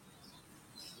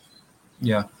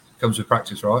 Yeah, it comes with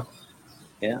practice, right?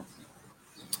 Yeah.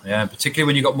 Yeah, particularly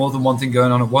when you got more than one thing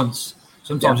going on at once.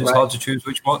 Sometimes it's hard to choose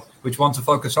which one to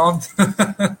focus on.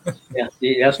 Yeah,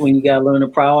 that's when you got to learn to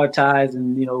prioritize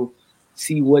and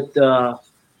see what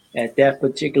at that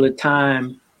particular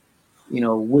time,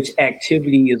 which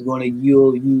activity is going to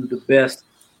yield you the best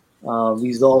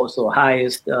results or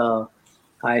highest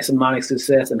amount of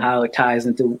success, and how it ties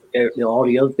into all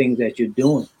the other things that you're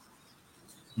doing.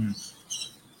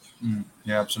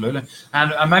 Yeah, absolutely.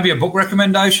 And maybe a book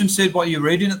recommendation, Sid. What are you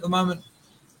reading at the moment?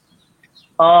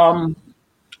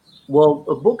 Well,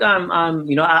 a book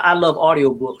I love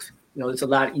audiobooks. It's a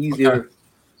lot easier.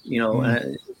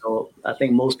 Okay. I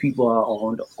think most people are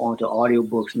onto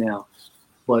audiobooks now.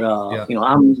 But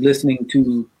I'm listening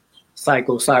to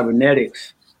Psycho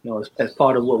Cybernetics, as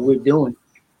part of what we're doing.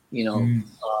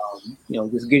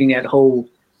 Just getting that whole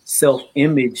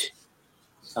self-image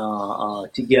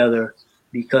together,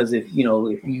 because if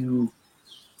you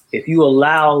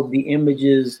allow the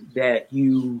images that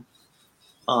you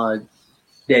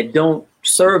that don't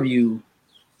serve you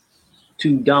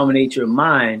to dominate your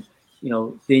mind,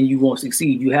 then you won't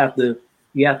succeed. You have to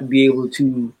be able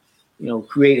to,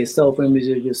 create a self-image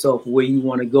of yourself, where you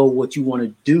want to go, what you want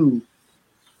to do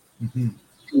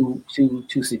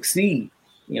to succeed.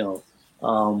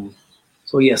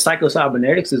 So yeah, Psycho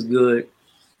Cybernetics is good.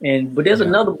 But there's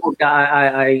another book that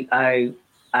I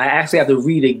actually have to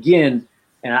read again,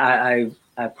 and I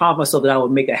promised myself that I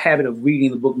would make a habit of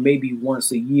reading the book maybe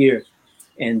once a year,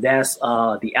 and that's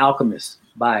The Alchemist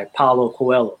by Paulo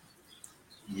Coelho.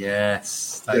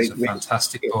 Yes, that is a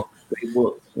fantastic book. Great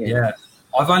book. Yeah.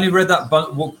 I've only read that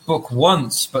book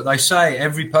once, but they say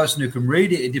every person who can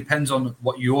read it, it depends on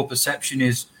what your perception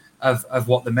is of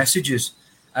what the message is.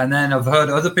 And then I've heard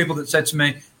other people that said to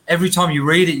me, every time you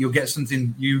read it, you'll get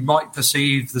something. You might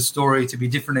perceive the story to be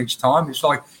different each time. It's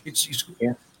like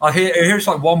I hear it's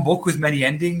like one book with many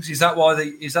endings. Is that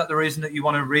the reason that you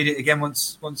want to read it again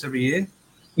once every year?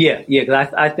 Yeah.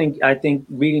 Because I think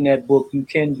reading that book, you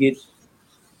can get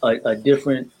a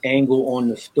different angle on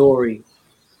the story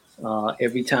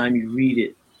every time you read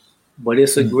it. But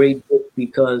it's a great book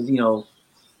because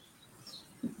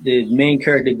the main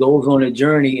character goes on a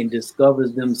journey and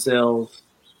discovers themselves,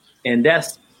 and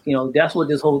that's what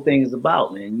this whole thing is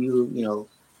about, man. You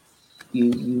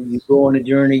go on a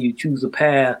journey, you choose a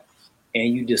path,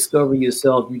 and you discover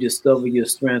yourself, you discover your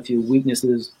strengths, your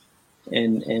weaknesses,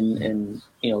 and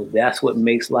that's what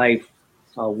makes life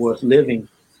worth living.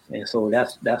 And so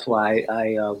that's why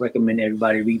I recommend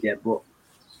everybody read that book.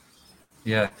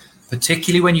 Yeah,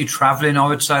 particularly when you're traveling, I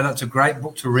would say that's a great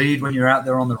book to read when you're out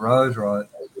there on the road, right?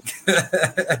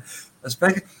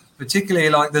 Particularly,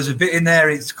 like, there's a bit in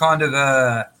there, it's kind of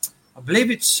I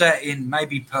believe it's set in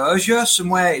maybe Persia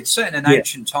somewhere. It's set in an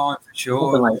ancient time for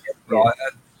sure. Like that, right?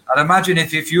 I'd imagine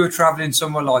if you were traveling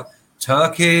somewhere like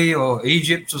Turkey or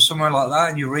Egypt or somewhere like that,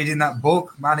 and you're reading that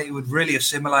book, man, it would really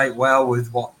assimilate well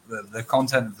with what the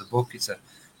content of the book. It's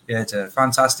a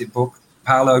fantastic book.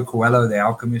 Paulo Coelho, The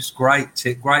Alchemist, great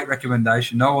tip, great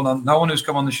recommendation. No one who's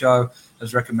come on the show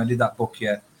has recommended that book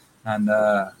yet, and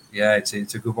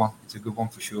it's a good one. It's a good one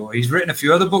for sure. He's written a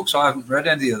few other books. I haven't read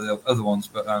any of the other ones,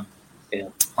 but Yeah.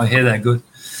 I hear that. Good.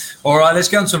 All right, let's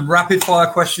get on some rapid fire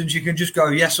questions. You can just go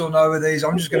yes or no with these.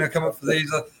 I'm just going to come up for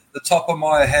these at the top of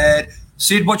my head.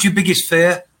 Sid, what's your biggest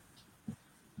fear?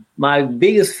 My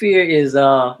biggest fear is,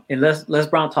 and Les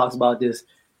Brown talks about this.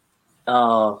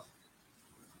 I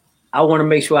want to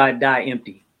make sure I die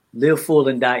empty, live full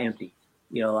and die empty.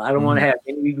 You know, I don't want to have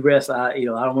any regrets. I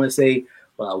don't want to say,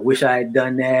 well, I wish I had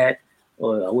done that,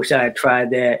 or I wish I had tried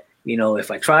that. You know,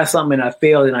 if I try something and I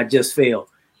fail, then I just fail.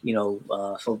 You know,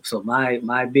 so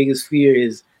my biggest fear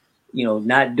is, you know,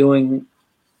 not doing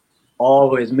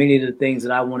all or as many of the things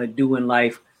that I want to do in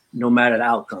life, no matter the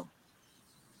outcome.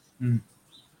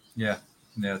 Yeah,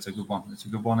 it's a good one. It's a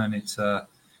good one, and it's a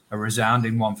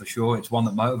resounding one for sure. It's one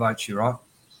that motivates you, right?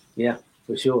 Yeah,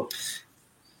 for sure.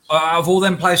 Of all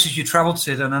them places you travelled,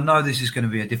 Sid, and I know this is going to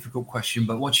be a difficult question,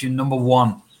 but what's your number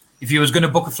one? If you was going to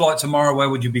book a flight tomorrow, where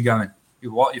would you be going?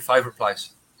 Your favourite place?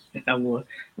 I'm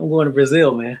going to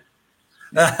Brazil, man.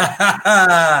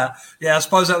 Yeah, I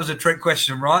suppose that was a trick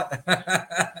question, right?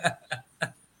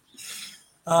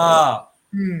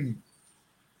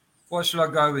 What shall I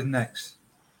go with next?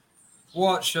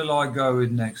 We'll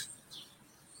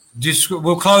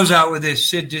close out with this.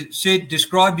 Sid,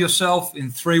 describe yourself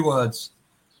in 3 words.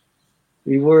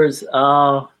 3 words.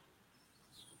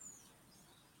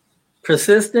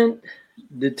 Persistent,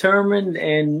 determined,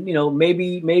 and, you know,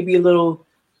 maybe a little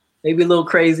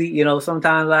crazy. You know,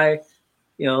 sometimes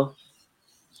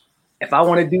if I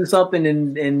want to do something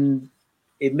and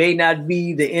it may not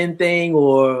be the end thing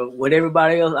or what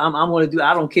everybody else I'm going to do,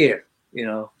 I don't care. You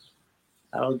know,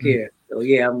 I don't care. So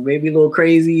yeah, I'm maybe a little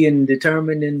crazy and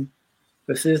determined and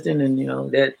persistent, and, you know,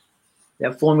 that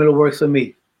formula works for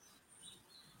me.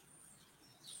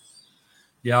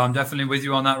 Yeah, I'm definitely with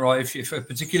you on that, right? If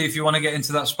particularly if you want to get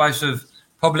into that space of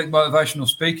public motivational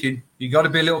speaking, you got to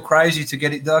be a little crazy to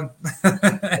get it done.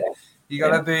 You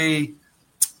got to be,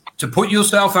 to put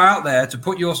yourself out there, to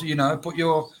put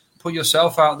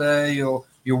yourself out there, your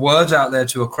words out there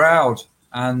to a crowd,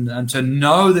 and to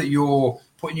know that you're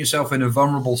putting yourself in a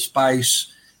vulnerable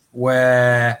space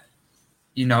where,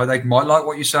 you know, they might like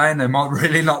what you're saying, they might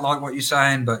really not like what you're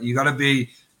saying, but you got to be a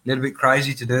little bit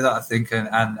crazy to do that, I think,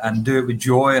 and do it with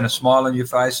joy and a smile on your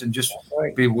face, and just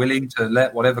be willing to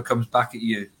let whatever comes back at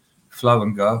you flow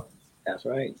and go. That's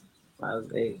right.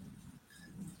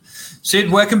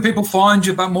 Sid, where can people find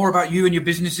you more about you and your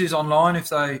businesses online if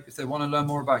they want to learn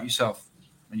more about yourself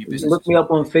and your business? Look me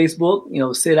up on Facebook, you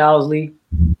know, Sid Owsley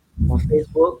on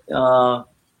Facebook.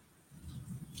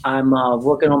 I'm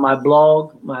working on my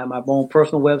blog, my own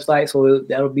personal website, so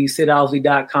that'll be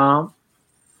sidowsley.com.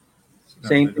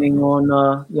 Same thing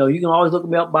on, you know, you can always look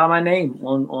me up by my name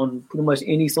on pretty much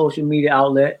any social media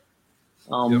outlet.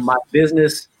 My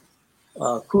business,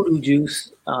 Kudu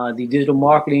Juice, the digital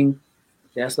marketing,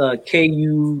 that's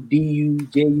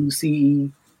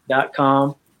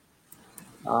KUDUJUCE.com.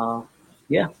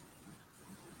 Yeah.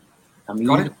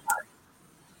 Got it.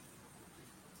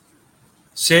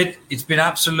 Sid, it's been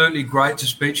absolutely great to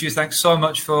speak to you. Thanks so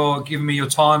much for giving me your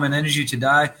time and energy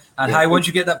today. And hey, once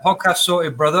you get that podcast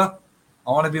sorted, brother,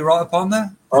 I want to be right up on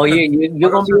there. Oh, yeah,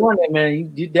 you're going to be on there,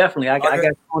 man. You definitely. I got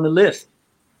you on the list.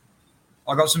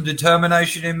 I got some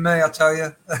determination in me, I tell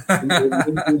you.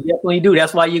 You definitely do.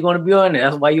 That's why you're going to be on there.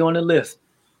 That's why you're on the list.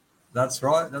 That's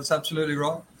right. That's absolutely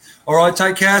right. All right,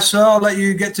 take care, sir. I'll let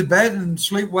you get to bed and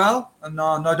sleep well. And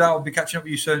no doubt I'll be catching up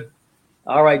with you soon.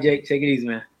 All right, Jake. Take it easy,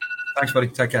 man. Thanks, buddy.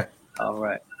 Take care. All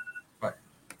right.